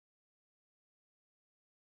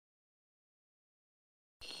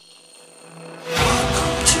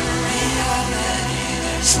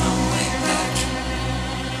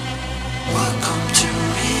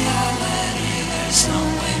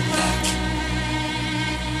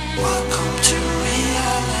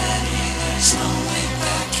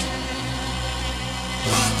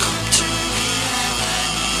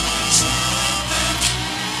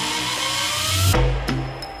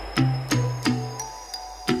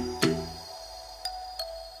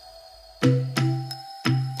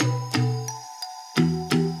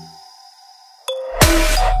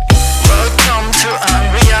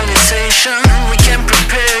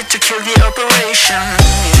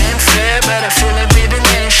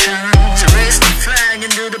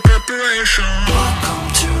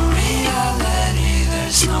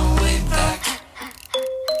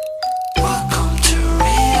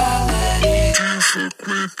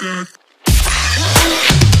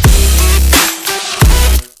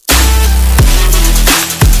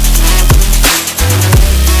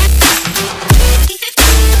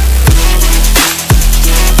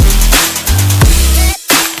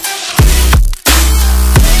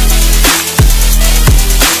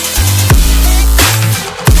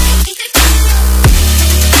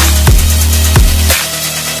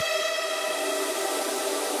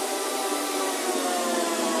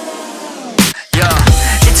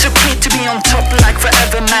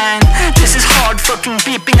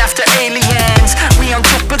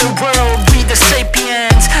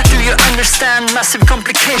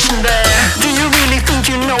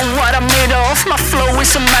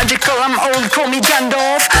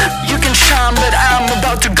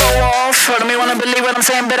about to go off. I don't me wanna believe what I'm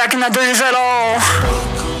saying, but I cannot do this at all.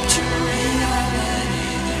 Welcome to reality,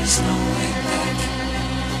 there's no way back.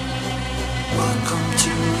 Welcome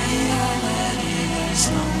to reality, there's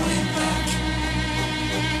no way back.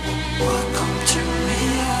 Welcome to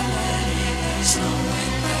reality, there's no way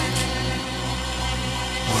back.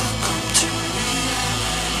 Welcome to reality,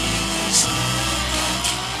 there's no way back.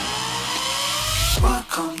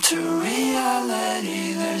 Welcome to reality,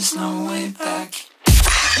 there's no way back.